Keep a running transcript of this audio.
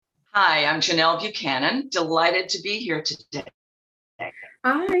Hi, I'm Janelle Buchanan. Delighted to be here today.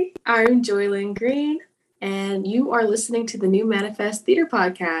 Hi, I'm Joylyn Green, and you are listening to the New Manifest Theater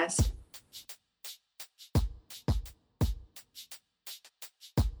Podcast.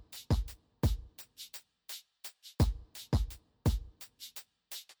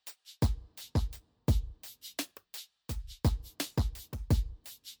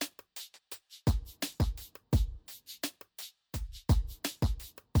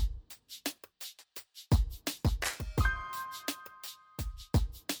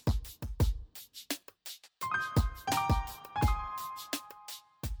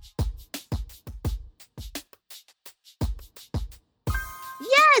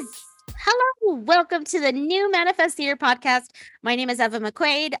 Yes. Hello. Welcome to the New Manifest Theater Podcast. My name is Eva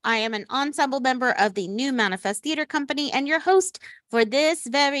McQuaid. I am an ensemble member of the New Manifest Theater Company and your host for this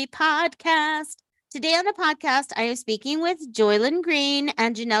very podcast. Today on the podcast, I am speaking with Joylyn Green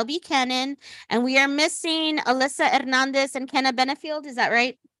and Janelle Buchanan, and we are missing Alyssa Hernandez and Kenna Benefield. Is that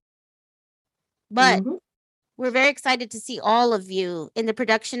right? But we're very excited to see all of you in the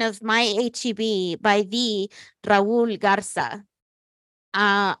production of My HEB by the Raul Garza.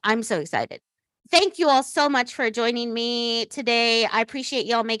 I'm so excited. Thank you all so much for joining me today. I appreciate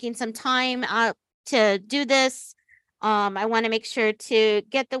y'all making some time to do this. I want to make sure to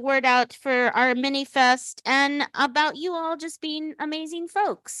get the word out for our mini fest and about you all just being amazing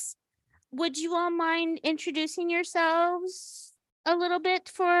folks. Would you all mind introducing yourselves a little bit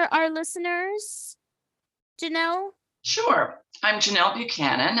for our listeners? Janelle? Sure. I'm Janelle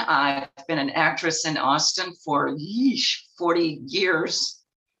Buchanan. I've been an actress in Austin for 40 years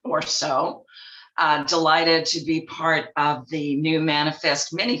or so. Delighted to be part of the New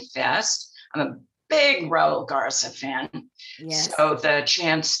Manifest Mini Fest. I'm a big Raul Garza fan. Yes. So the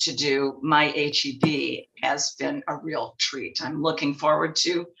chance to do My HEB has been a real treat. I'm looking forward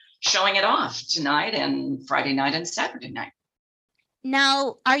to showing it off tonight and Friday night and Saturday night.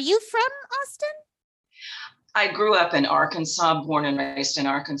 Now, are you from Austin? I grew up in Arkansas, born and raised in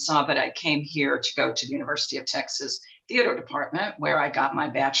Arkansas, but I came here to go to the University of Texas Theater Department, where I got my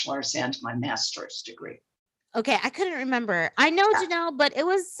bachelor's and my master's degree. Okay, I couldn't remember. I know Janelle, but it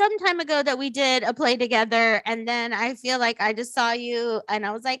was some time ago that we did a play together, and then I feel like I just saw you, and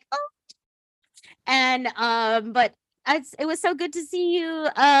I was like, oh. And but it was so good to see you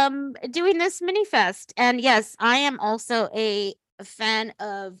doing this mini fest. And yes, I am also a fan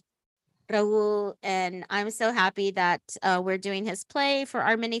of Raul, and I'm so happy that we're doing his play for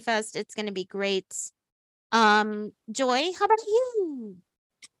our mini fest. It's going to be great. Joy, how about you?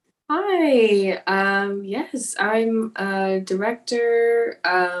 Hi, yes, I'm a director,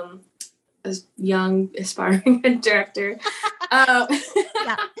 a young aspiring director. Yeah.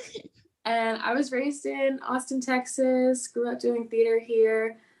 And I was raised in Austin, Texas, grew up doing theater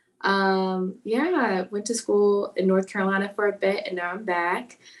here. I went to school in North Carolina for a bit, and now I'm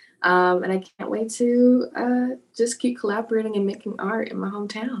back. And I can't wait to just keep collaborating and making art in my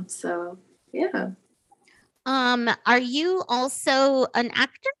hometown. So, yeah. Are you also an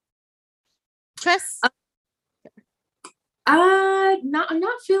actor? Tress? I'm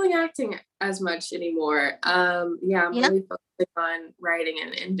not feeling acting as much anymore. I'm really focusing on writing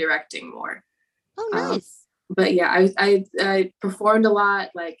and directing more. Oh, nice. But yeah, I performed a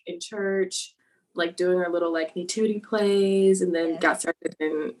lot, like in church, like doing our little like nativity plays, and then got started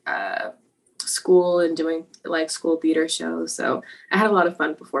in school and doing like school theater shows. So I had a lot of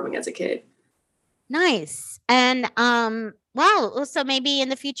fun performing as a kid. Nice. And wow, so maybe in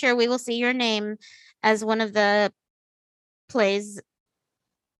the future we will see your name as one of the plays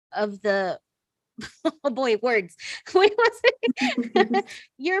of the oh boy, words.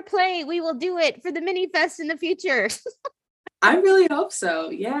 Your play, we will do it for the mini fest in the future. I really hope so.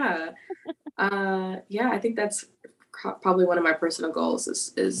 Yeah. I think that's probably one of my personal goals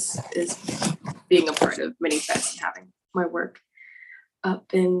is being a part of mini fest and having my work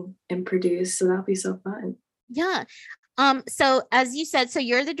up and produced. So that'll be so fun. Yeah. So as you said, so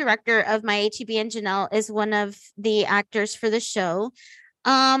you're the director of My HEB, and Janelle is one of the actors for the show.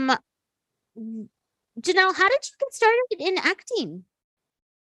 Janelle, how did you get started in acting?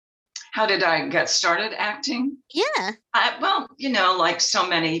 How did I get started acting? Yeah. Well, like so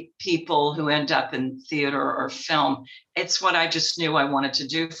many people who end up in theater or film, it's what I just knew I wanted to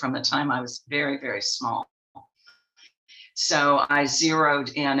do from the time I was very, very small. So I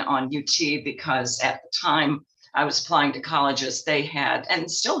zeroed in on UT because at the time I was applying to colleges, they had,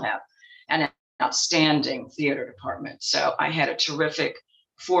 and still have, an outstanding theater department. So I had a terrific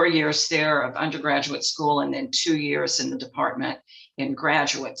 4 years there of undergraduate school and then 2 years in the department in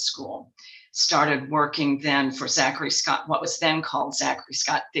graduate school. started working then for Zachary Scott, what was then called Zachary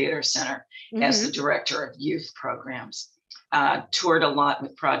Scott Theater Center, as the director of youth programs. Toured a lot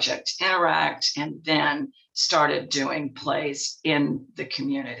with Project Interact, and then started doing plays in the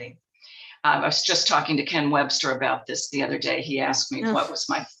community. I was just talking to Ken Webster about this the other day. He asked me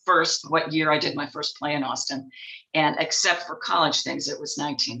what year I did my first play in Austin. And except for college things, it was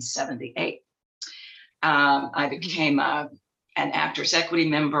 1978. I became an Actors Equity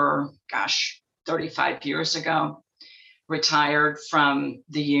member, 35 years ago. Retired from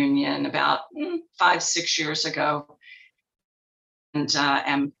the union about 5-6 years ago. And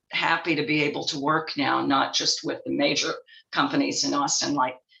am happy to be able to work now, not just with the major companies in Austin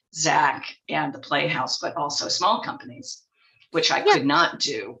like Zach and the Playhouse, but also small companies, which I could not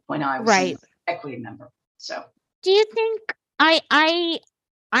do when I was an equity member. So do you think I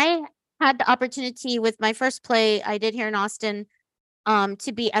had the opportunity with my first play I did here in Austin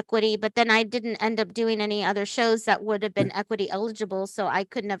to be equity, but then I didn't end up doing any other shows that would have been equity eligible, so I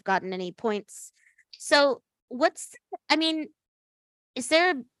couldn't have gotten any points. So is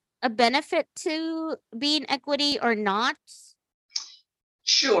there a benefit to being equity or not?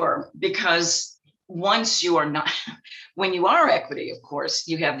 Sure, because once you are not, when you are equity, of course,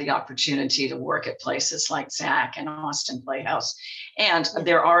 you have the opportunity to work at places like Zach and Austin Playhouse. And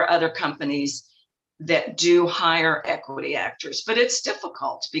there are other companies that do hire equity actors, but it's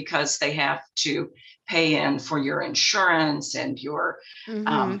difficult because they have to pay in for your insurance and your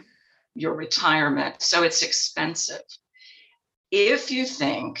retirement. So it's expensive. If you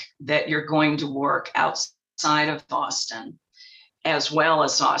think that you're going to work outside of Austin, as well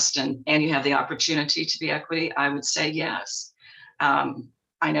as Austin, and you have the opportunity to be equity, I would say yes.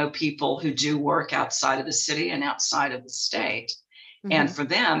 I know people who do work outside of the city and outside of the state. And for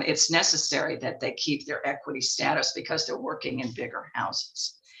them, it's necessary that they keep their equity status because they're working in bigger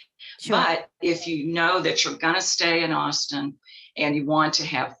houses. Sure. But if you know that you're going to stay in Austin and you want to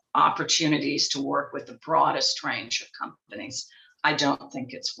have opportunities to work with the broadest range of companies, I don't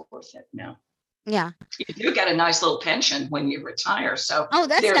think it's worth it. No. Yeah. You do get a nice little pension when you retire. So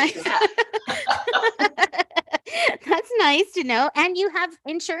that's nice. That's nice to know. And you have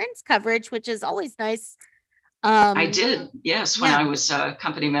insurance coverage, which is always nice. I did, yes, when I was a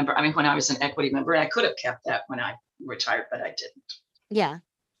company member. I mean, when I was an equity member, I could have kept that when I retired, but I didn't. Yeah.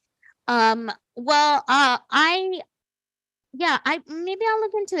 Maybe I'll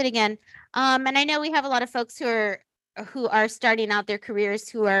look into it again. And I know we have a lot of folks who are starting out their careers,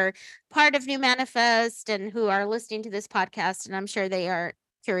 who are part of New Manifest and who are listening to this podcast, and I'm sure they are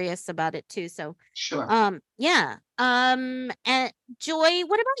curious about it too. So sure. And Joy,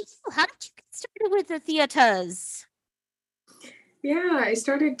 what about you? How did you get started with the theaters? Yeah, I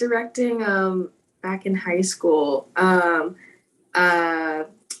started directing back in high school. It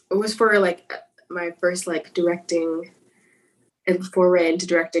was for my first directing and foray into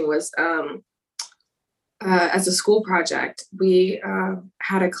directing was as a school project. We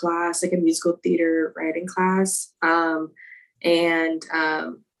had a class, like a musical theater writing class, and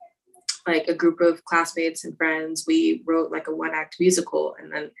like a group of classmates and friends, we wrote like a 1-act musical,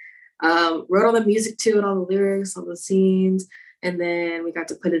 and then wrote all the music to it, all the lyrics, all the scenes, and then we got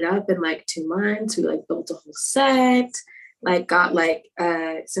to put it up in 2 months. We built a whole set, got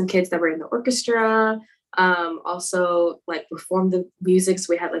some kids that were in the orchestra, also performed the music.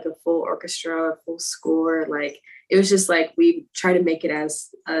 So we had a full orchestra, a full score. It was just we try to make it as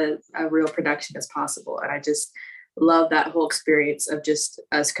a real production as possible. And I just love that whole experience of just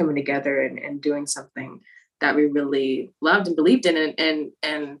us coming together and doing something that we really loved and believed in,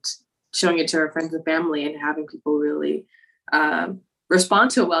 and showing it to our friends and family, and having people really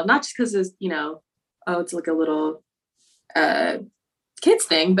respond to it well, not just because it's, it's a little kids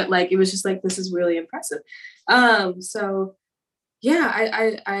thing, but it was just this is really impressive. So yeah,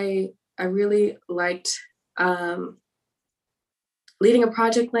 I really liked leading a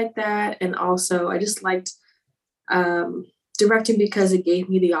project like that. And also I just liked directing because it gave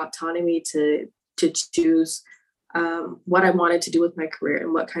me the autonomy to choose what I wanted to do with my career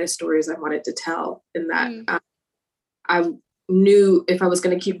and what kind of stories I wanted to tell. And that I knew if I was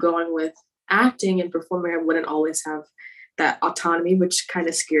going to keep going with acting and performing, I wouldn't always have that autonomy, which kind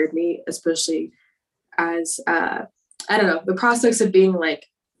of scared me, especially as I don't know, the prospects of being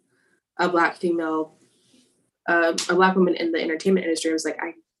a Black female, a Black woman in the entertainment industry. I was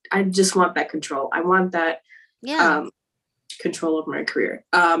I just want that control. I want that control over my career,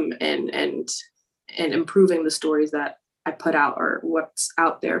 and improving the stories that I put out, or what's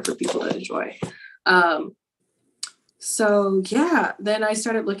out there for people to enjoy. So yeah, then I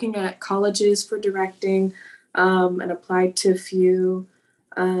started looking at colleges for directing, and applied to a few.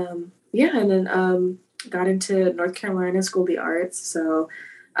 yeah, and then got into North Carolina School of the Arts. So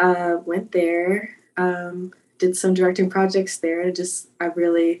went there, did some directing projects there. I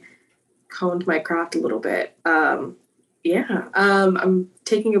really honed my craft a little bit. I'm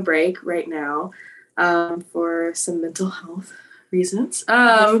taking a break right now for some mental health reasons.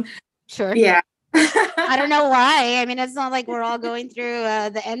 Sure. Yeah. I don't know why. I mean, it's not like we're all going through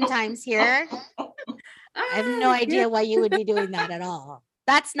the end times here. I have no idea why you would be doing that at all.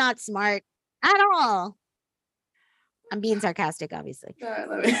 That's not smart at all. I'm being sarcastic, obviously. No, I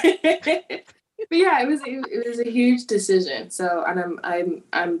love it. But yeah, it was a huge decision. So, and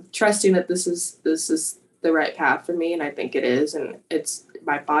I'm trusting that this is the right path for me, and I think it is, and it's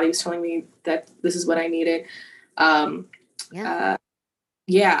my body's telling me that this is what I needed. Yeah.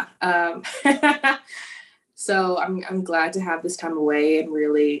 Yeah. So I'm glad to have this time away and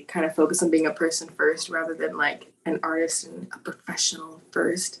really kind of focus on being a person first rather than like an artist and a professional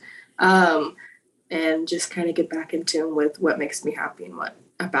first. And just kind of get back in tune with what makes me happy and what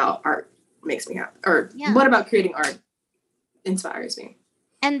about art makes me happy, or what about creating art inspires me.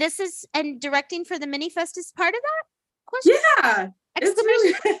 And directing for the mini fest is part of that question? Yeah.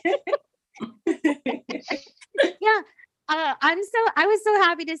 Exclamation. Yeah. I was so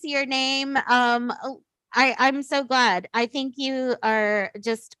happy to see your name. I'm so glad. I think you are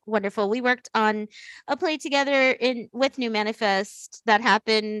just wonderful. We worked on a play together with New Manifest that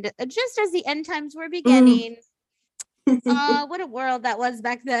happened just as the end times were beginning. What a world that was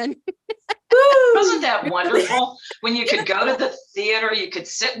back then. Wasn't that wonderful? When you could go to the theater, you could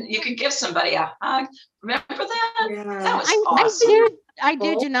sit and you could give somebody a hug. Remember that? Yeah. That was awesome. I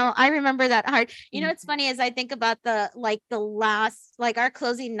do, Janelle. I remember that hard. You know, it's funny as I think about the last, our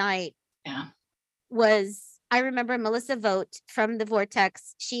closing night. Yeah. I remember Melissa Vogt from the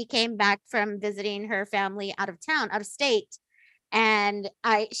Vortex. She came back from visiting her family out of state. And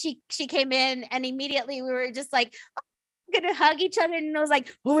she came in and immediately we were just like, oh, we're gonna hug each other. And I was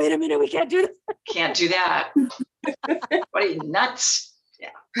like, oh, wait a minute, we can't do that. Can't do that. What are you, nuts? Yeah.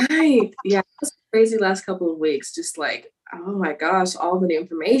 Right. Yeah. It was crazy last couple of weeks. Just like, oh my gosh, all the new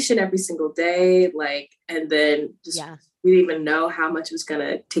information every single day. And then just we didn't even know how much it was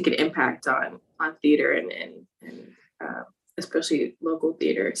gonna take an impact on theater and especially local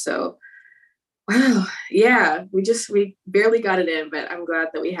theater. So wow. Yeah. We barely got it in, but I'm glad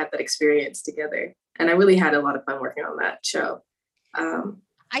that we had that experience together. And I really had a lot of fun working on that show.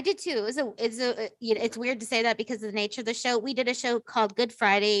 I did too. It's weird to say that because of the nature of the show. We did a show called Good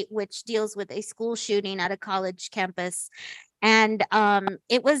Friday, which deals with a school shooting at a college campus. And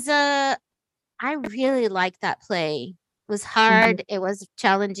it was I really liked that play. It was hard. Mm-hmm. It was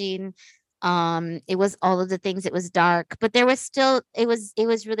challenging. It was all of the things. It was dark, but there was still, it was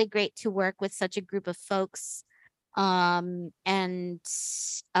really great to work with such a group of folks. I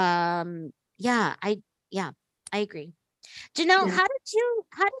agree. Janelle, how did you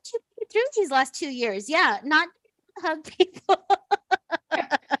get through these last 2 years? Yeah, not hug people.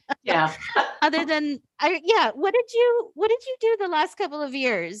 Yeah. Other than what did you do the last couple of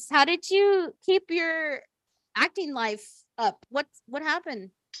years? How did you keep your acting life up? What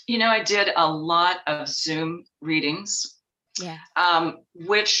happened? You know, I did a lot of Zoom readings. Yeah.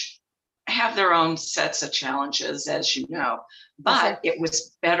 Which have their own sets of challenges, as you know, but it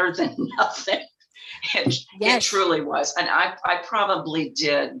was better than nothing. It truly was. And I probably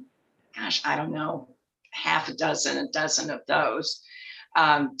did, gosh, I don't know, a dozen of those.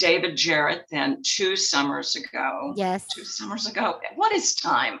 David Jarrett, then 2 summers ago. Yes. 2 summers ago. What is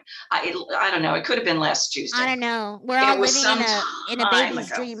time? I don't know. It could have been last Tuesday. I don't know. We're all living in a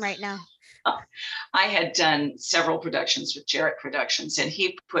baby's dream right now. I had done several productions with Jarrett Productions, and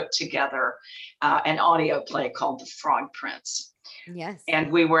he put together an audio play called The Frog Prince. Yes.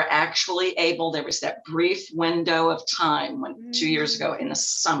 And we were actually able, there was that brief window of time when 2 years ago in the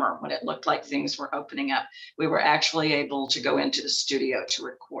summer, when it looked like things were opening up, we were actually able to go into the studio to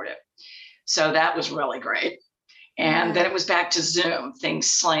record it. So that was really great. And then it was back to Zoom. Things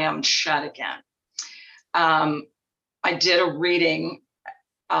slammed shut again. I did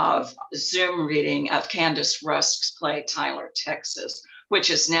a Zoom reading of Candace Rusk's play, Tyler, Texas, which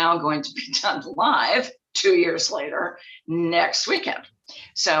is now going to be done live 2 years later next weekend.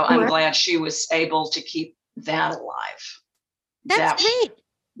 So I'm glad she was able to keep that alive. That's great.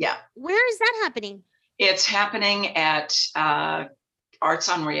 Yeah. Where is that happening? It's happening at Arts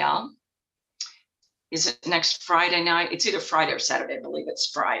on Real. Is it next Friday night? It's either Friday or Saturday. I believe it's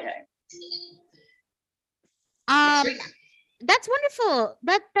Friday. That's wonderful.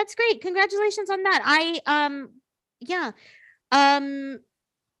 That's great. Congratulations on that.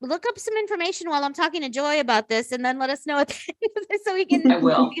 look up some information while I'm talking to Joy about this, and then let us know so we can I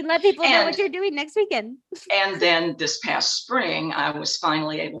will. we can let people know And- what you're doing next weekend. And then this past spring, I was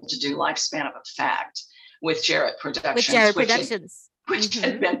finally able to do Lifespan of a Fact with Jarrett Productions. With Jarrett which had- Productions. which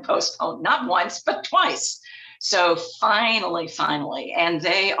had been postponed not once, but twice. So finally, and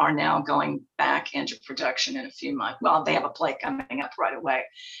they are now going back into production in a few months. Well, they have a play coming up right away,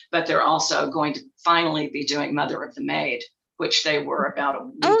 but they're also going to finally be doing Mother of the Maid, which they were about a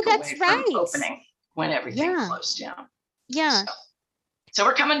week that's away right. from opening when everything Yeah. closed down. Yeah. So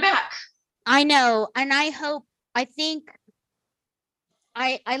we're coming back. I know. And I think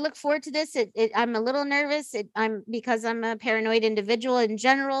I look forward to this. I'm a little nervous. Because I'm a paranoid individual in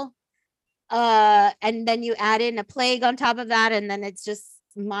general. And then you add in a plague on top of that, and then it's just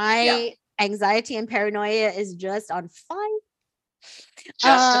my anxiety and paranoia is just on fire.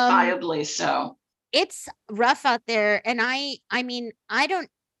 Justifiably so. It's rough out there. And I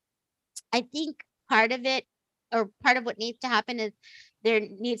think part of it, or part of what needs to happen, is there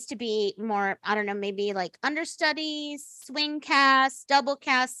needs to be more, I don't know, maybe like understudies, swing cast, double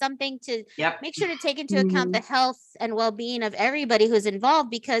cast, something to make sure to take into account the health and well-being of everybody who's involved,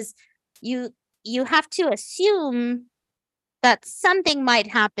 because you have to assume that something might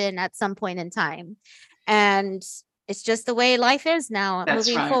happen at some point in time. And it's just the way life is now. That's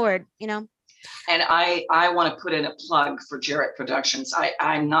moving right. forward, And I want to put in a plug for Jarrett Productions.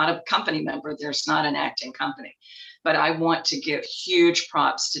 I'm not a company member. There's not an acting company, but I want to give huge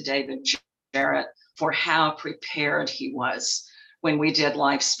props to David Jarrett for how prepared he was when we did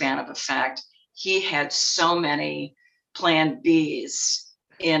Lifespan of a Fact. He had so many plan Bs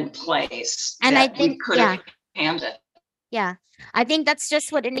in place, and that I think we could have handed. Yeah, I think that's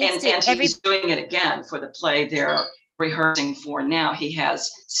just what it needs And he's doing it again for the play they're rehearsing for now. He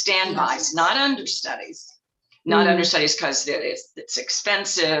has standbys, not understudies. Not understudies because it's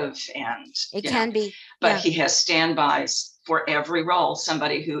expensive and it can be. But he has standbys for every role,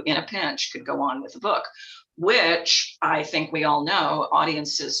 somebody who in a pinch could go on with the book, which I think we all know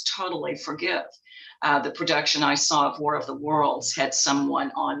audiences totally forgive. The production I saw of War of the Worlds had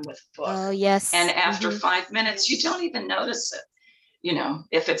someone on with a book. Oh, yes. And after 5 minutes, you don't even notice it,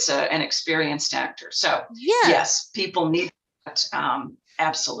 if it's an experienced actor. So yes, people need that,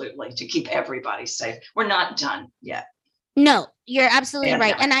 absolutely, to keep everybody safe. We're not done yet. No, you're absolutely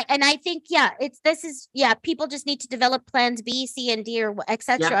right. And I think, people just need to develop plans B, C, and D, or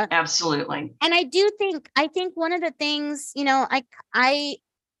etc. Yeah, absolutely. And I think one of the things,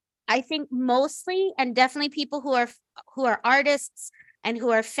 I think mostly, and definitely people who are artists and who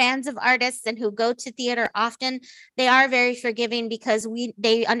are fans of artists and who go to theater often, they are very forgiving, because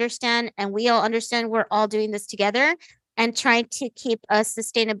they understand, and we all understand, we're all doing this together and trying to keep a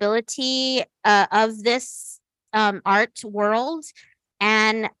sustainability of this art world.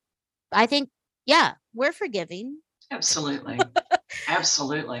 And I think, we're forgiving. Absolutely.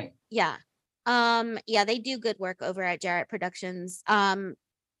 Absolutely. Yeah. They do good work over at Jarrett Productions. And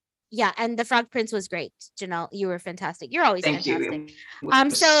the Frog Prince was great. Janelle, you were fantastic. You're always Thank fantastic. you. It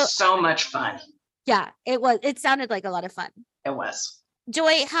was so much fun. Yeah, it was. It sounded like a lot of fun. It was.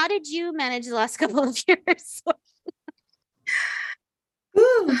 Joy, how did you manage the last couple of years?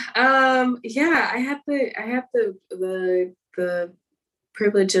 I had the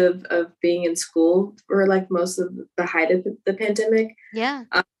privilege of being in school for like most of the height of the pandemic. Yeah.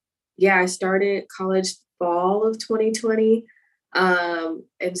 I started college fall of 2020.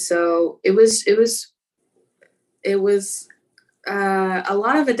 And so it was a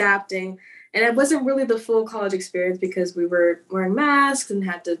lot of adapting, and it wasn't really the full college experience because we were wearing masks and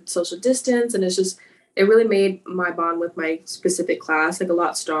had to social distance. And it really made my bond with my specific class like a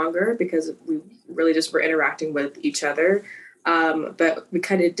lot stronger, because we really just were interacting with each other. But we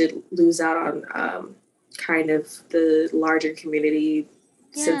kind of did lose out on kind of the larger community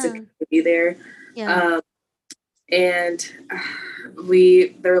sense of community there. Yeah. And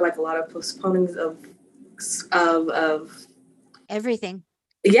there were like a lot of postponings of everything.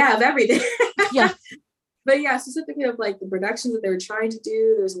 Yeah, of everything. Yeah. But specifically of like the productions that they were trying to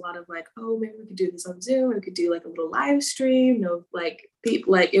do, there's a lot of like, oh, maybe we could do this on Zoom. We could do like a little live stream. Like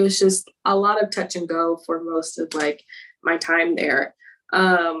people, like it was just a lot of touch and go for most of like my time there.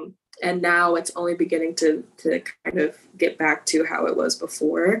 And now it's only beginning to kind of get back to how it was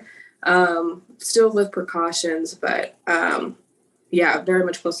before. Still with precautions, but very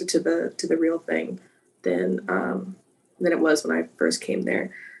much closer to the real thing than it was when I first came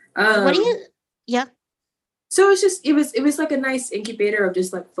there. So it was like a nice incubator of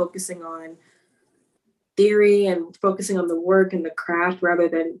just like focusing on theory and focusing on the work and the craft rather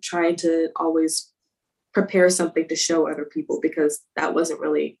than trying to always prepare something to show other people because that wasn't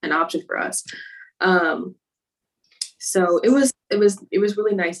really an option for us. So it was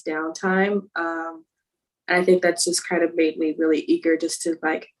really nice downtime. And I think that's just kind of made me really eager just to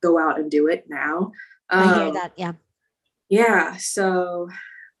like go out and do it now. I hear that. Yeah. Yeah. So,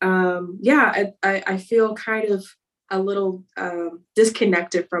 I feel kind of a little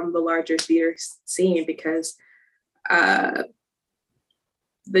disconnected from the larger theater scene because the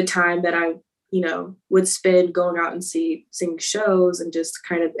time that I, would spend going out and seeing shows and just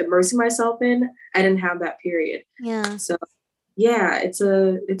kind of immersing myself in, I didn't have that period. Yeah. So yeah, it's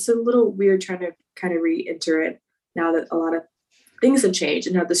a little weird trying to kind of re-enter it now that a lot of things have changed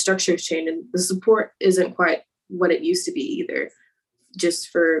and how the structure has changed and the support isn't quite what it used to be either, just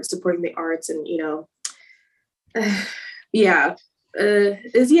for supporting the arts and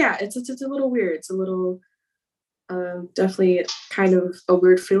it's a little weird. It's a little definitely kind of a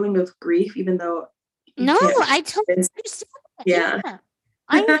weird feeling of grief, even though I totally understand. Yeah.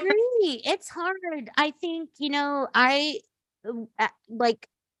 I agree. It's hard. I think, I like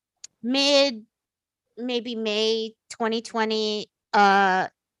maybe May 2020,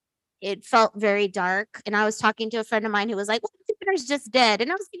 it felt very dark. And I was talking to a friend of mine who was like, well, theater's just dead.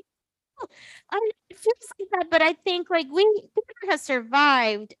 And I was like, it feels like that, but I think like theater has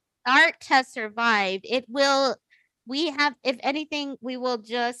survived, art has survived. If anything, we will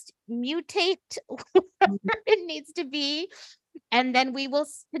just mutate whatever it needs to be, and then we will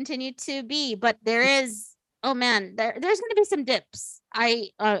continue to be. But there is, oh man, there's going to be some dips.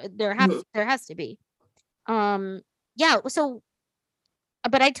 There has to be. Yeah. So,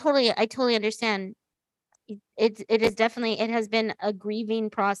 but I totally understand. It is definitely, it has been a grieving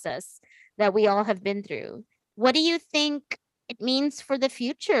process that we all have been through. What do you think it means for the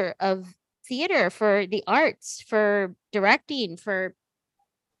future of theater, for the arts, for directing,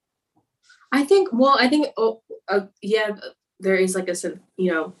 I think there is like a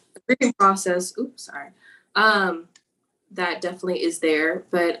grieving process. Oops, sorry. That definitely is there.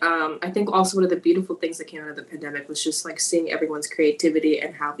 But I think also one of the beautiful things that came out of the pandemic was just like seeing everyone's creativity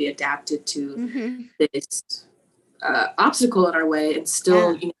and how we adapted to this obstacle in our way and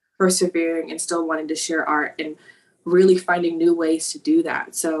still persevering and still wanting to share art and really finding new ways to do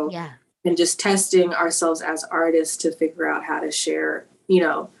that. So and just testing ourselves as artists to figure out how to share,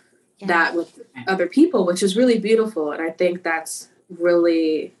 that with other people, which is really beautiful. And I think that's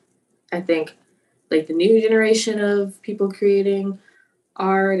really, like the new generation of people creating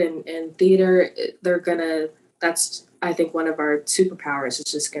art and theater, that's, I think, one of our superpowers is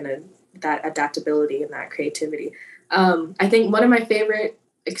just that adaptability and that creativity. I think one of my favorite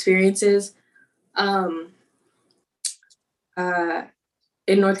experiences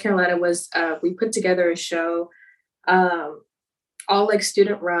in North Carolina was we put together a show, all like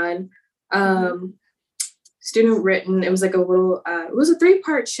student run, student written. It was like it was a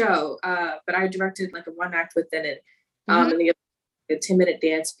 3-part show, but I directed like a 1-act within it. And then a 10-minute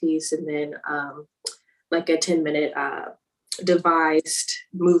dance piece and then like a 10-minute devised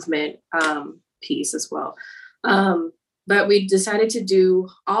movement piece as well. But we decided to do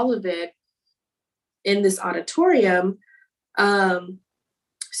all of it in this auditorium.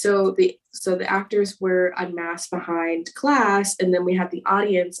 So the actors were unmasked behind class, and then we had the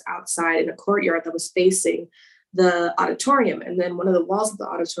audience outside in a courtyard that was facing the auditorium. And then one of the walls of the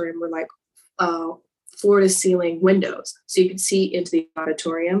auditorium were like floor to ceiling windows, so you could see into the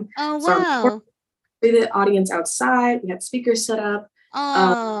auditorium. Oh wow! The audience outside, we had speakers set up.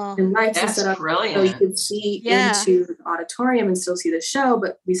 And lights set up, brilliant. So you could see into the auditorium and still see the show,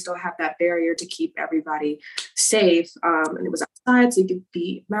 but we still have that barrier to keep everybody safe. And it was outside, so you could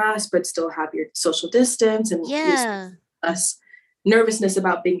be masked, but still have your social distance and less nervousness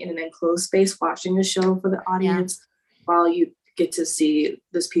about being in an enclosed space watching the show for the audience while you get to see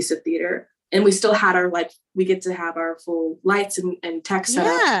this piece of theater. And we still had we get to have our full lights and tech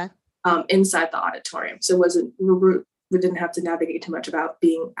set up inside the auditorium. So it wasn't we didn't have to navigate too much about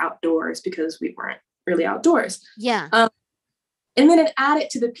being outdoors because we weren't really outdoors. Yeah. And then it added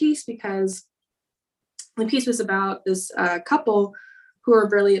to the piece because the piece was about this couple who are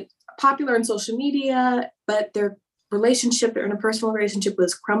really popular on social media, but their interpersonal relationship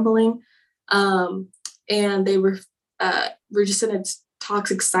was crumbling. And they were just in a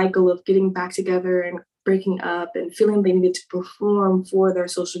toxic cycle of getting back together and breaking up and feeling they needed to perform for their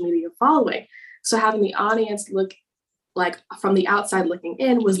social media following. So having the audience look like from the outside looking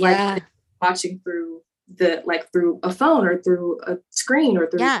in was like watching through through a phone or through a screen or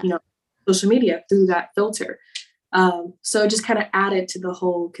through social media through that filter. So it just kind of added to the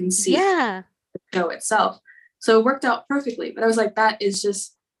whole conceit of the show itself. So it worked out perfectly. But I was like, that is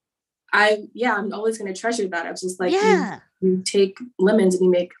just, I'm always going to treasure that. I was just like, Yeah. you take lemons and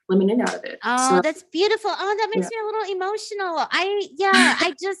you make lemonade out of it. Oh, So, that's beautiful. Oh, that makes me a little emotional.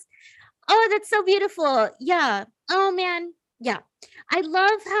 I just, oh, that's so beautiful. Yeah. Oh man. Yeah. I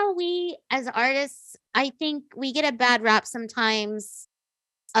love how we as artists, I think we get a bad rap sometimes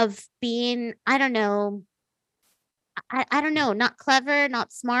of being, I don't know, I don't know, not clever,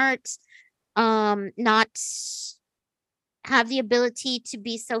 not smart, not have the ability to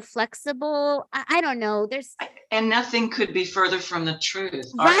be so flexible. I don't know. There's And nothing could be further from the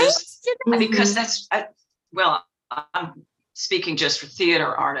truth. right. Artists, because well, I'm speaking just for theater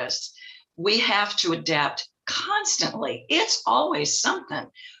artists. We have to adapt constantly. It's always something.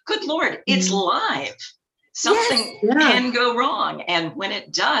 Good Lord, it's live. Something can go wrong. And when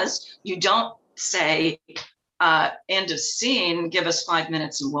it does, you don't say, end of scene, give us 5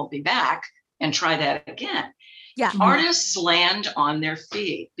 minutes and we'll be back and try that again. Yeah. Artists land on their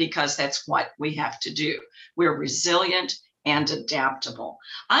feet because that's what we have to do. We're resilient and adaptable.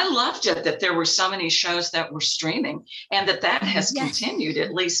 I loved it that there were so many shows that were streaming and that has continued,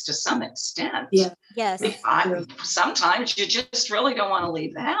 at least to some extent. Yeah. Yes. Sometimes you just really don't want to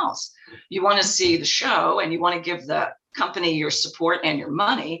leave the house. You want to see the show and you want to give the company your support and your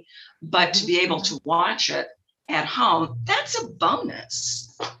money, but to be able to watch it at home, that's a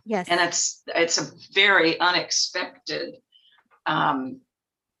bonus. Yes. And it's a very unexpected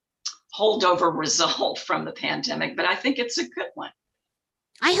holdover result from the pandemic, but I think it's a good one.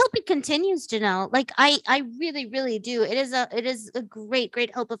 I hope it continues, Janelle. Like I really, really do. It is a great,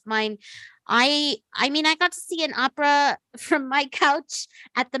 great hope of mine. I mean, I got to see an opera from my couch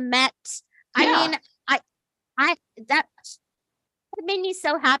at the Met. I mean, that made me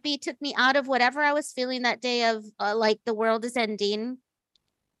so happy. It took me out of whatever I was feeling that day of like the world is ending.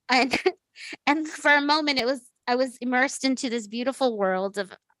 And for a moment I was immersed into this beautiful world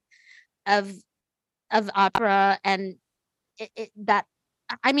of opera, and it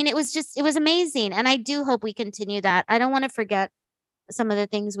was amazing. And I do hope we continue that. I don't want to forget some of the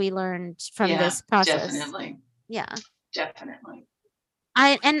things we learned from this process. Definitely. Yeah. Definitely.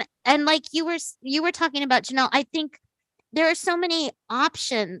 And like you were talking about, Janelle, I think there are so many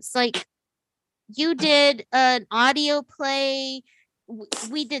options. Like you did an audio play,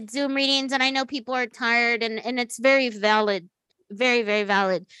 we did Zoom readings, and I know people are tired and it's very valid, very, very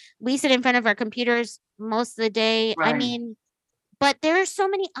valid. We sit in front of our computers most of the day. Right. I mean, but there are so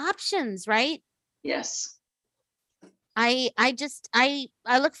many options, right? Yes. I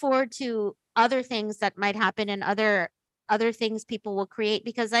look forward to other things that might happen and other things people will create,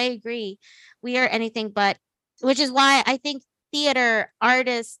 because I agree we are anything but, which is why I think theater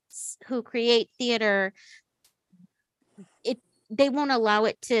artists who create theater, they won't allow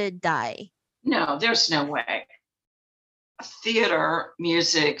it to die. No, there's no way. Theater,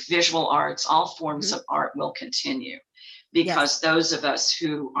 music, visual arts, all forms of art will continue, because those of us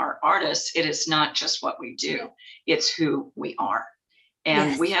who are artists, it is not just what we do, it's who we are.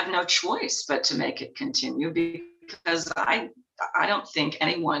 And we have no choice but to make it continue, because I don't think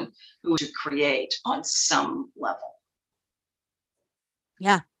anyone who would create on some level.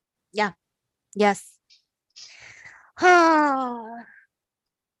 Yeah. Yes. All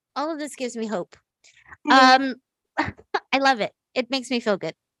of this gives me hope. I love it. It makes me feel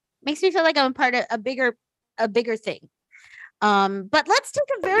good. Makes me feel like I'm a part of a bigger thing. But let's take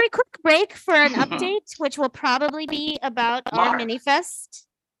a very quick break for an update, which will probably be about our mini fest.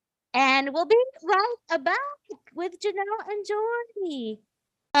 And we'll be right back with Janelle and Jory.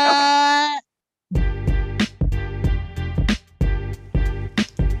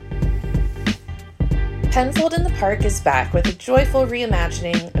 Penfold in the Park is back with a joyful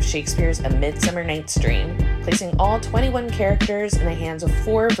reimagining of Shakespeare's A Midsummer Night's Dream, placing all 21 characters in the hands of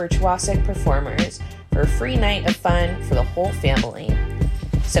 4 virtuosic performers for a free night of fun for the whole family.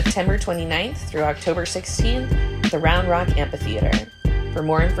 September 29th through October 16th at the Round Rock Amphitheater. For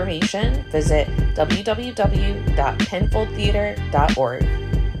more information, visit www.penfoldtheater.org.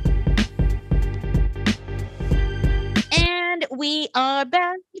 And we are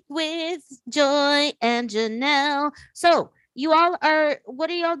back with Joy and Janelle. So you all what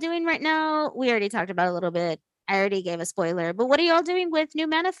are y'all doing right now? We already talked about it a little bit. I already gave a spoiler, but what are y'all doing with New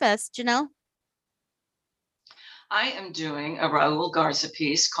Manifest, Janelle? I am doing a Raul Garza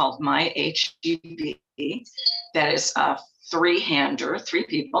piece called My HEB. That is a 3-hander, 3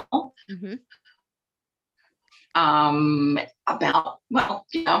 people. About,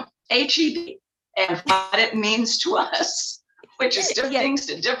 HEB and what it means to us, which is different things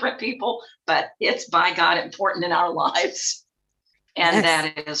to different people, but it's, by God, important in our lives. And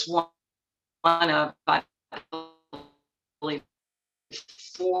that is one of, I believe,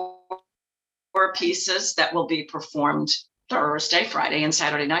 4 pieces that will be performed Thursday, Friday, and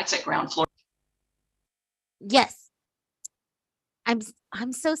Saturday nights at Ground Floor. Yes.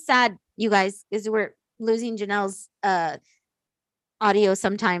 I'm so sad, you guys, because we're losing Janelle's audio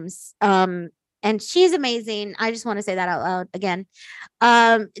sometimes. And she's amazing. I just want to say that out loud again.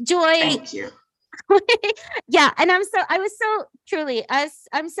 Joy. Thank you. Yeah, and I'm so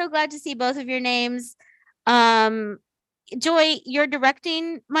glad to see both of your names. Joy, you're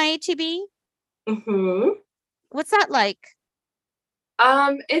directing my HEB. Mm-hmm. What's that like?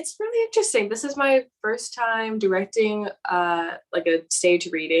 It's really interesting. This is my first time directing like a stage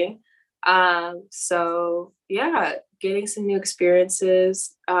reading. So yeah, getting some new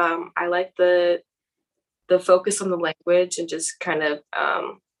experiences. I like the focus on the language and just kind of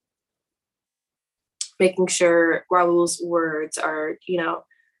making sure Raul's words are,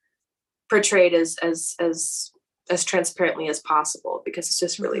 portrayed as transparently as possible, because it's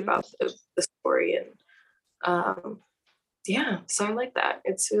just really about the story. And yeah, so I like that.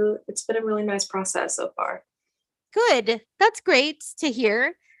 It's been a really nice process so far. Good. That's great to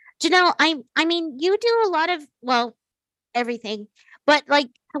hear. Janelle, I mean, you do a lot of, well, everything, but like,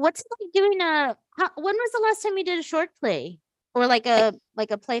 what's it like doing when was the last time you did a short play or like a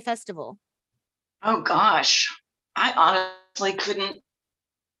play festival? Oh gosh, I honestly couldn't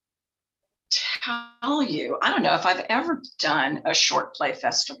tell you. I don't know if I've ever done a short play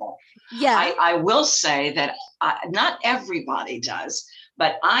festival. Yeah. I will say that not everybody does,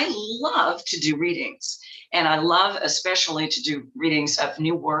 but I love to do readings. And I love especially to do readings of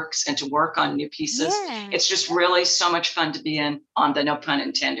new works and to work on new pieces. Yeah. It's just really so much fun to be on the, no pun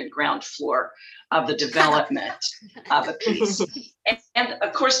intended, ground floor of the development of a piece. And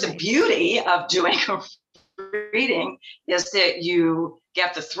of course, the beauty of doing a reading is that you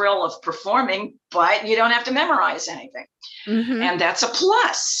get the thrill of performing, but you don't have to memorize anything. And that's a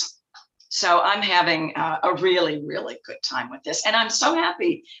plus. So I'm having a really, really good time with this. And I'm so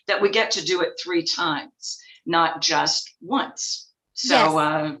happy that we get to do it 3 times, not just once.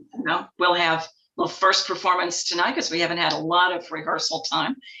 So, we'll have the first performance tonight because we haven't had a lot of rehearsal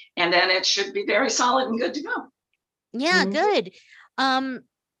time. And then it should be very solid and good to go. Yeah, good.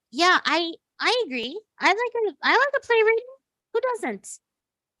 Yeah, I agree. I like a play reading. Who doesn't?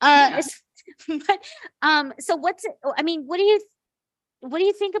 But so what do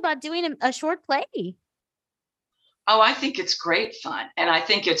you think about doing a short play? Oh, I think it's great fun. And I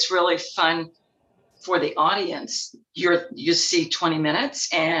think it's really fun for the audience. You see 20 minutes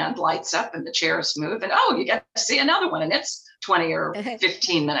and lights up and the chairs move and you get to see another one and it's 20 or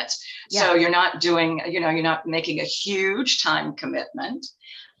 15 minutes. Yeah. So you're not doing, you're not making a huge time commitment.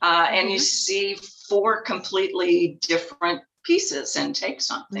 And you see 4 completely different pieces and takes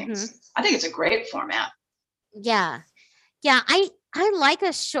on things. I think it's a great format. Yeah. Yeah. I like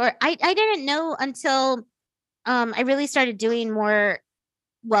a short, I didn't know until I really started doing more,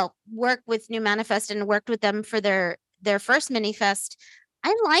 work with New Manifest and worked with them for their first mini fest.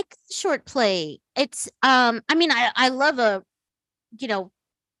 I like short play. It's I mean, I love a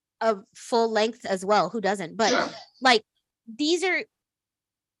full length as well. Who doesn't? But sure. Like these are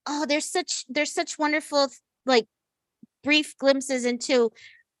there's such wonderful like brief glimpses into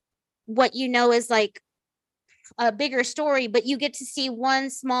what is like a bigger story, but you get to see one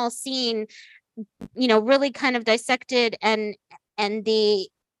small scene, really kind of dissected and the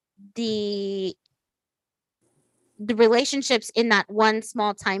relationships in that one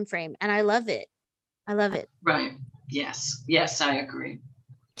small time frame. And I love it. Right. Yes, I agree.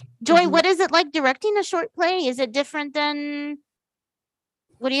 Joy, what is it like directing a short play? Is it different than,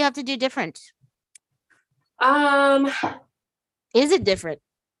 what do you have to do different? Is it different?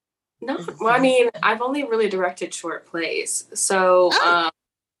 No, well, I mean, I've only really directed short plays. So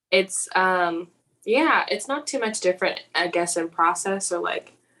it's, it's not too much different, I guess, in process or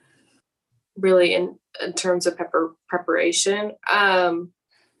like really in terms of preparation. I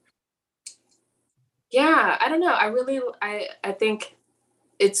don't know. I think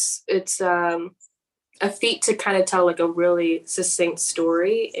it's a feat to kind of tell like a really succinct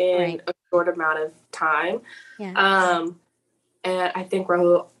story in a short amount of time. Yeah. And I think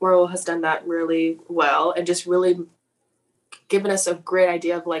Raul has done that really well and just really given us a great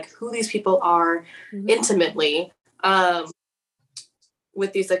idea of like who these people are intimately,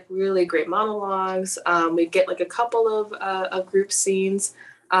 with these like really great monologues. We get like a couple of group scenes,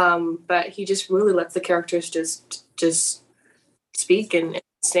 but he just really lets the characters just speak and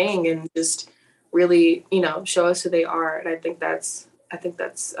sing and just really, show us who they are. And I think that's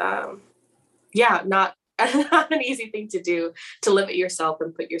not an easy thing to do, to limit yourself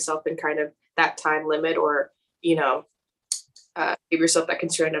and put yourself in kind of that time limit or, give yourself that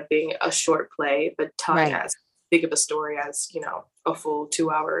constraint of being a short play, but telling Right. as big of a story as, a full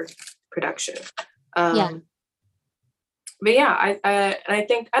 2-hour production. Yeah. But yeah, I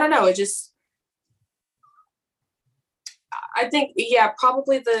think, I don't know, it just, I think, yeah,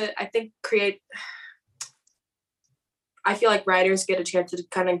 probably I feel like writers get a chance to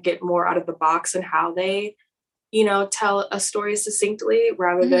kind of get more out of the box and how they, tell a story succinctly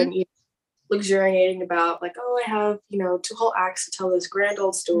rather than luxuriating about like, oh, I have, 2 whole acts to tell this grand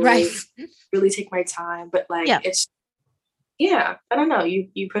old story. Right. Really take my time. But like, Yeah. it's, I don't know.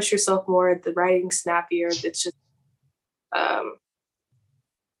 You push yourself more, the writing snappier. It's just,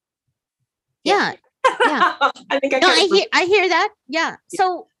 Yeah. I think I hear that. Yeah.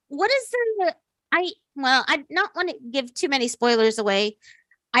 So what is the I not want to give too many spoilers away.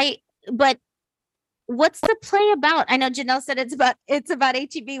 But what's the play about? I know Janelle said it's about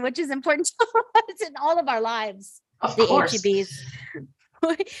HEB, which is important to us in all of our lives. Of The course. HEBs.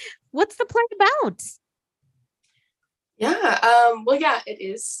 What's the play about? Yeah. Well, yeah, it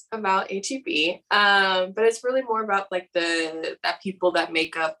is about HEB. But it's really more about like that people that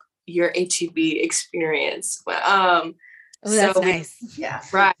make up your HEB experience. Oh, that's so nice. Yeah.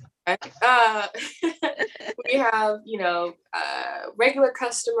 Right. We have, regular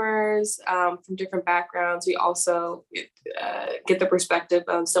customers from different backgrounds. We also get the perspective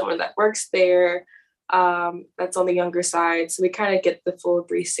of someone that works there that's on the younger side. So we kind of get the full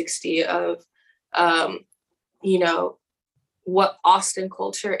 360 of, what Austin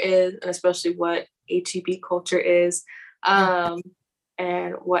culture is, and especially what HEB culture is,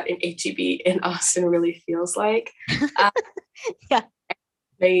 and what an HEB in Austin really feels like. Yeah.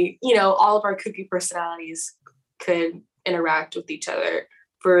 They, all of our kooky personalities could interact with each other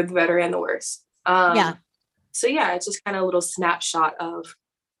for the better and the worse. So yeah, it's just kind of a little snapshot of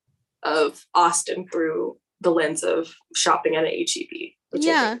Austin through the lens of shopping at an HEB.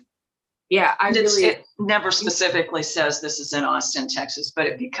 It never specifically says this is in Austin, Texas, but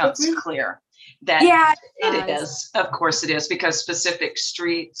it becomes clear that it is. Of course it is, because specific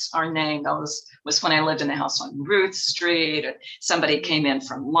streets are named. That was when I lived in the house on Ruth Street. Somebody came in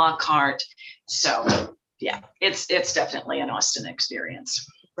from Lockhart. So yeah, it's definitely an Austin experience.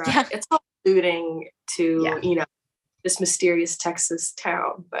 Right. Yeah. It's all alluding to, this mysterious Texas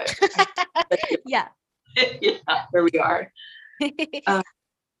town, but yeah, where we are.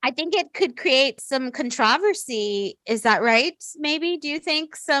 I think it could create some controversy. Is that right? Maybe. Do you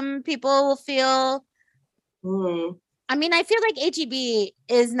think some people will feel? I mean, I feel like HEB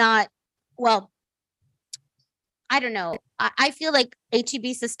is not. Well, I don't know. I feel like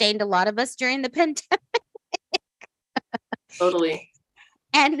HEB sustained a lot of us during the pandemic. Totally.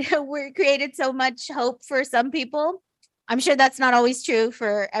 And we created so much hope for some people. I'm sure that's not always true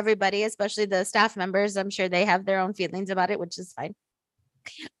for everybody, especially the staff members. I'm sure they have their own feelings about it, which is fine.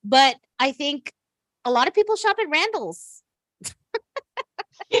 But I think a lot of people shop at Randall's.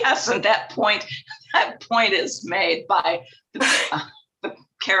 Yes, and that point is made by the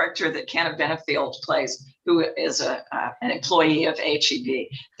character that Kenneth Benefield plays, who is an employee of HEB,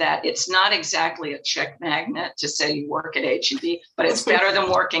 that it's not exactly a check magnet to say you work at HEB, but it's better than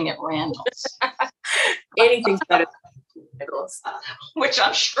working at Randall's. Anything's better than Randall's. Which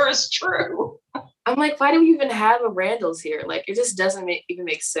I'm sure is true. I'm like, why do we even have a Randall's here? Like, it just doesn't even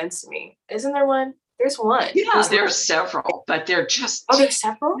make sense to me. Isn't there one? There's one. Yeah, there's several, but they're just there's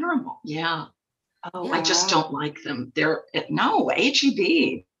several? terrible. Yeah. Oh, Yeah. I just don't like them.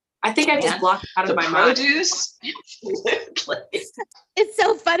 HEB. I think I just blocked it out of my mind. Produce. Absolutely. It's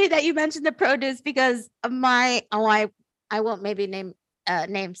so funny that you mentioned the produce, because I won't maybe name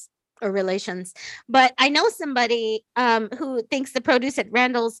names or relations, but I know somebody who thinks the produce at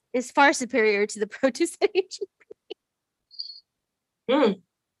Randall's is far superior to the produce at HEB.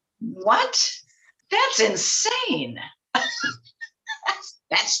 What? That's insane.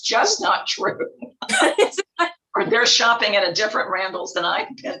 That's just not true. Or they're shopping at a different Randall's than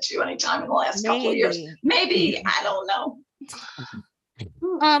I've been to any time in the last couple of years. Maybe. I don't know.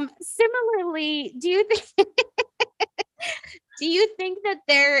 Similarly, do you think that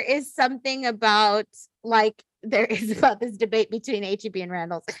there is something about, like, there is about this debate between HEB and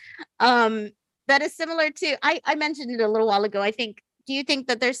Randall's that is similar to, I mentioned it a little while ago. Do you think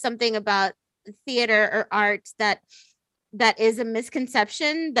that there's something about theater or art that is a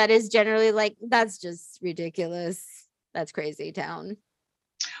misconception that is generally like, that's just ridiculous, that's crazy town?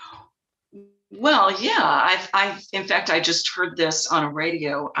 Well, yeah, in fact, I just heard this on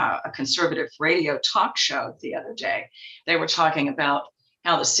a conservative radio talk show the other day. They were talking about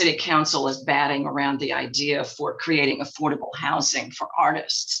how the city council is batting around the idea for creating affordable housing for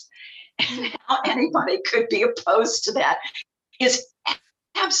artists, and how anybody could be opposed to that. is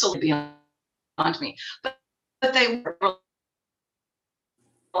absolutely beyond me. But they were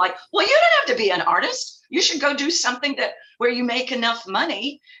like, well, you don't have to be an artist. You should go do something that where you make enough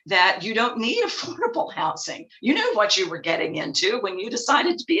money that you don't need affordable housing. You knew what you were getting into when you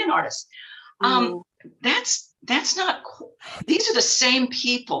decided to be an artist. That's not cool. These are the same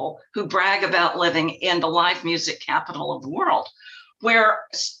people who brag about living in the live music capital of the world, where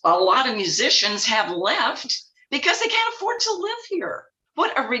a lot of musicians have left because they can't afford to live here.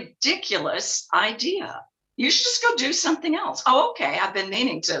 What a ridiculous idea. You should just go do something else. Oh, okay. I've been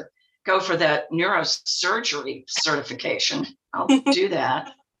meaning to go for that neurosurgery certification. I'll do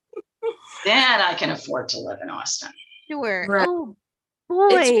that. Then I can afford to live in Austin. Sure. Right. Oh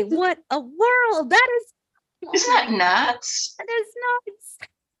boy, what a world. That is. Isn't that nuts? That is nuts.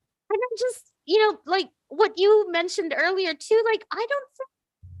 And I'm just, like what you mentioned earlier too, like, I don't think,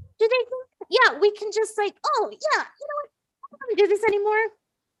 do they think, yeah, we can just like, oh yeah, you know what? I don't want to do this anymore.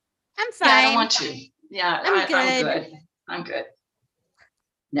 I'm fine. Yeah, I don't want to. Yeah, I'm I'm good. good. I'm good.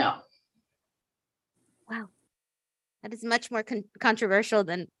 No. Wow. That is much more controversial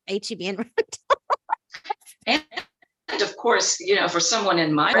than HEB and And of course, for someone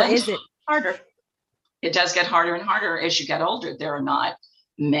in my Or range, is it? harder. It does get harder and harder as you get older. There are not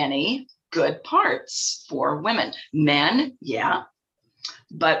many good parts for women. Men, yeah,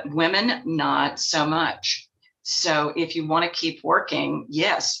 but women, not so much. So if you want to keep working,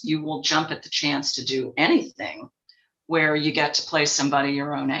 yes, you will jump at the chance to do anything where you get to play somebody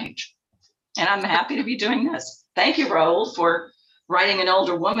your own age. And I'm happy to be doing this. Thank you, Raoul, for writing an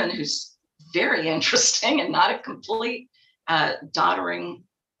older woman who's very interesting and not a complete doddering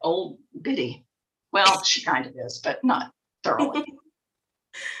old biddy. Well, she kind of is, but not thoroughly.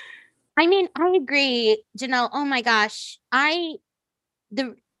 I mean, I agree, Janelle. Oh my gosh. I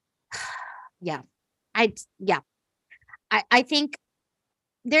think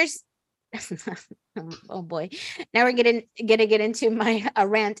there's oh boy. Now we're gonna get into my a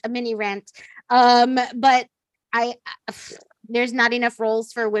mini rant. But there's not enough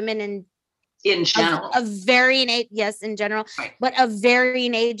roles for women in general. Of varying age, yes, in general, right. But of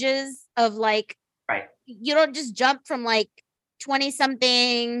varying ages of like, right. You don't just jump from like 20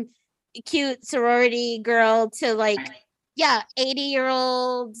 something cute sorority girl to like, right.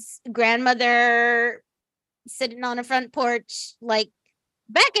 80-year-old grandmother sitting on a front porch. Like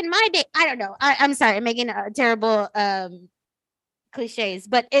back in my day, I don't know. I'm sorry, I'm making a terrible cliches,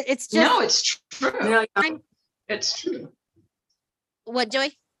 but it's just. No, it's true. Yeah, it's true. What,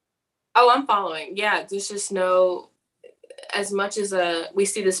 Joy? Oh, I'm following. Yeah, there's just no, as much as we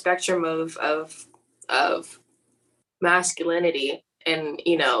see the spectrum of masculinity and,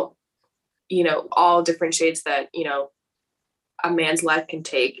 all different shades that, a man's life can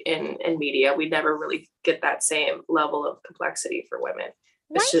take in media. We never really get that same level of complexity for women.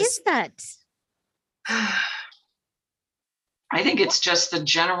 Why is that? I think it's just the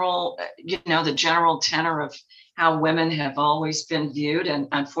general tenor of how women have always been viewed and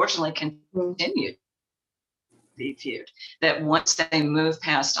unfortunately continue to be viewed. That once they move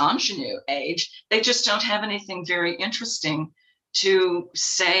past ingenue age, they just don't have anything very interesting to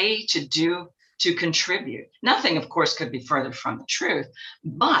say, to do, to contribute. Nothing, of course, could be further from the truth,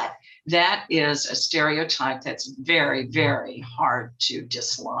 but that is a stereotype that's very, very hard to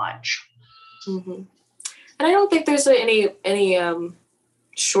dislodge. Mm-hmm. And I don't think there's any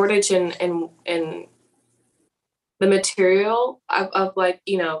shortage in the material of like,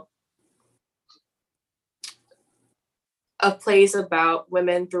 of plays about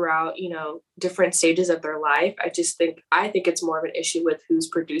women throughout, different stages of their life. I think it's more of an issue with who's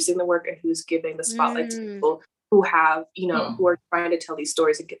producing the work and who's giving the spotlight to people who have, who are trying to tell these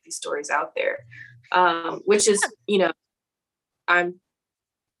stories and get these stories out there. Which is, I'm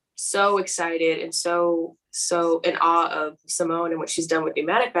so excited and so in awe of Simone and what she's done with New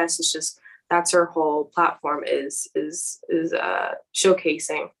Manifest. It's just, that's her whole platform is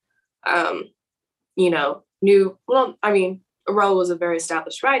showcasing, Raoul was a very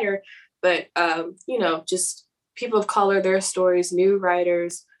established writer, but, just people of color, their stories, new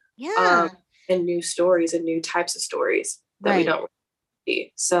writers, and new stories and new types of stories that we don't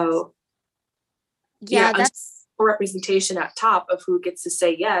see. So that's representation at top of who gets to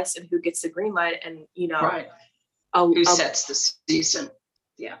say yes and who gets the green light and, who sets the season.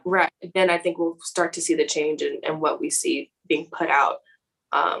 Yeah. Right. Then I think we'll start to see the change in what we see being put out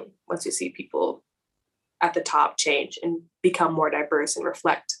once we see people at the top change and become more diverse and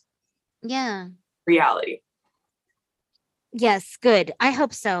reflect reality. Yes, good. I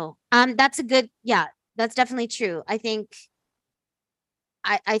hope so. That's that's definitely true. I think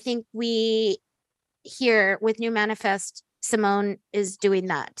we here with New Manifest Simone is doing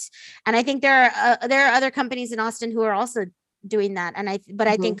that. And I think there are other companies in Austin who are also doing that. And I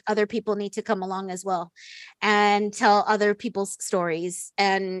think other people need to come along as well and tell other people's stories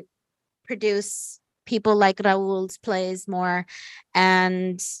and produce people like Raul's plays more,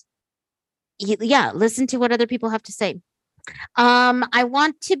 and listen to what other people have to say. I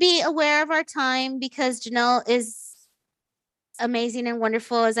want to be aware of our time because Janelle is amazing and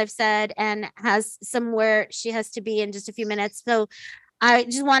wonderful, as I've said, and has somewhere she has to be in just a few minutes. So I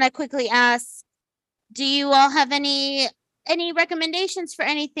just want to quickly ask, do you all have any recommendations for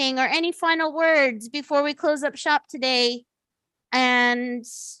anything or any final words before we close up shop today? And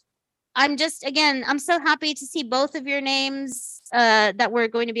I'm so happy to see both of your names that were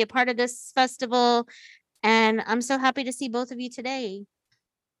going to be a part of this festival. And I'm so happy to see both of you today.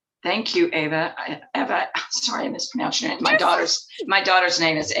 Thank you, Ava. Eva, sorry, I mispronounced your name. My daughter's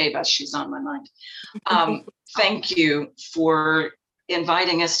name is Ava. She's on my mind. Thank you for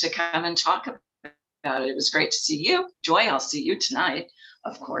inviting us to come and talk about it. It was great to see you. Joy, I'll see you tonight,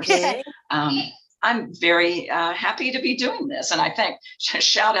 of course. I'm very happy to be doing this. And I think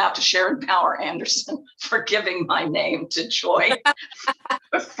shout out to Sharon Power Anderson for giving my name to Joy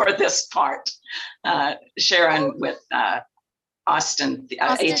for this part. Sharon with Austin,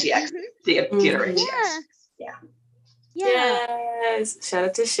 ATX, Theater ATX. Yeah. Yes. Shout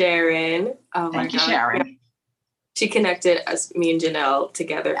out to Sharon. Oh Thank you, Sharon. She connected me and Janelle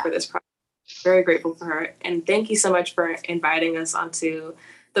together for this project. Very grateful for her. And thank you so much for inviting us onto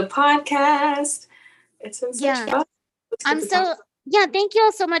the podcast. It's been such fun. Thank you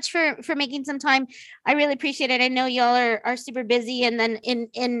all so much for making some time. I really appreciate it. I know y'all are super busy, and then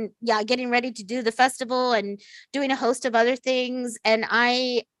in getting ready to do the festival and doing a host of other things. And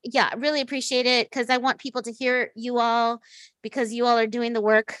I really appreciate it because I want people to hear you all because you all are doing the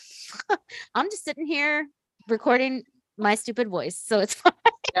work. I'm just sitting here recording my stupid voice, so it's fine.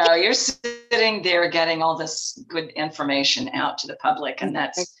 No, you're sitting there getting all this good information out to the public, and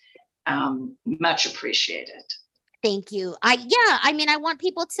that's much appreciated. Thank you. I want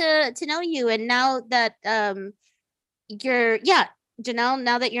people to know you. And now that you're Janelle,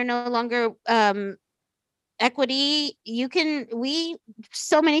 now that you're no longer Equity,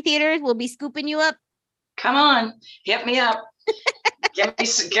 so many theaters will be scooping you up. Come on, hit me up.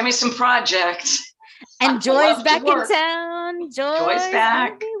 give me some projects. And Joy's back in town. Joy's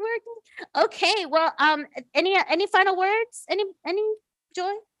back. Okay. Well, any final words? Any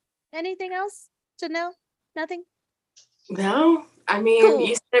Joy? Anything else to know? Nothing? No, I mean, cool.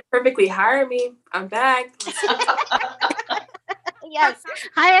 You said it perfectly. Hire me. I'm back. Yes,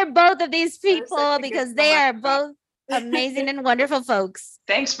 hire both of these people because they are both amazing and wonderful folks.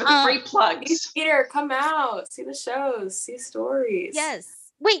 Thanks for the free plugs. Peter, come out, see the shows, see stories. Yes.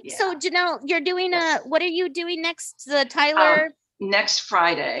 Wait, so Janelle, you're doing what are you doing next? The Tyler? Next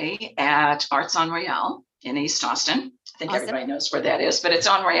Friday at Arts on Royale in East Austin. I think everybody knows where that is, but it's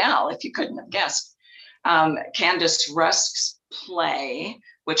on Royale if you couldn't have guessed. Candace Rusk's play,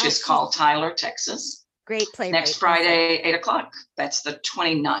 which is called Tyler, Texas. Great play. Next Friday, 8:00. That's the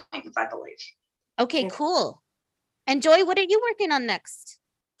 29th, I believe. Okay, cool. And Joy, what are you working on next?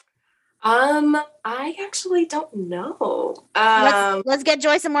 I actually don't know. Let's get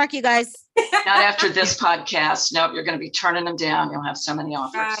Joy some work, you guys. Not after this podcast. Nope, you're going to be turning them down. You'll have so many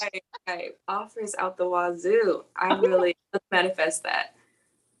offers. Right. Offers out the wazoo. I really let's manifest that.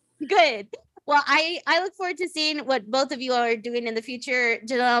 Good. Well, I look forward to seeing what both of you are doing in the future.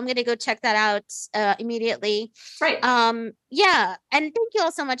 Janelle, I'm going to go check that out immediately. Right. Yeah. And thank you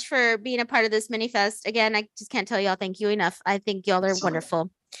all so much for being a part of this mini fest. Again, I just can't tell y'all thank you enough. I think y'all are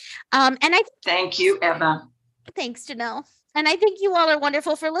wonderful. And I thank you, Emma. Thanks, Janelle. And I think you all are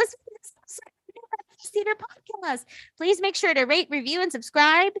wonderful for listening to this Theater Podcast. Please make sure to rate, review, and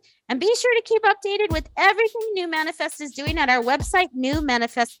subscribe. And be sure to keep updated with everything New Manifest is doing at our website,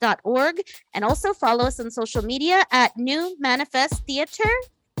 newmanifest.org. And also follow us on social media at New Manifest Theater.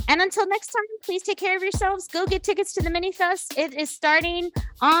 And until next time, please take care of yourselves. Go get tickets to the Mini Fest. It is starting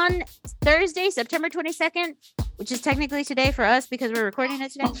on Thursday, September 22nd, which is technically today for us because we're recording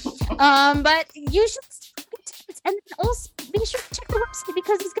it today. But you should get tickets. And also be sure to check the website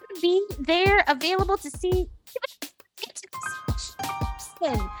because it's going to be there available to see.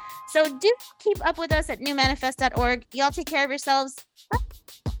 So do keep up with us at newmanifest.org. Y'all take care of yourselves. Bye.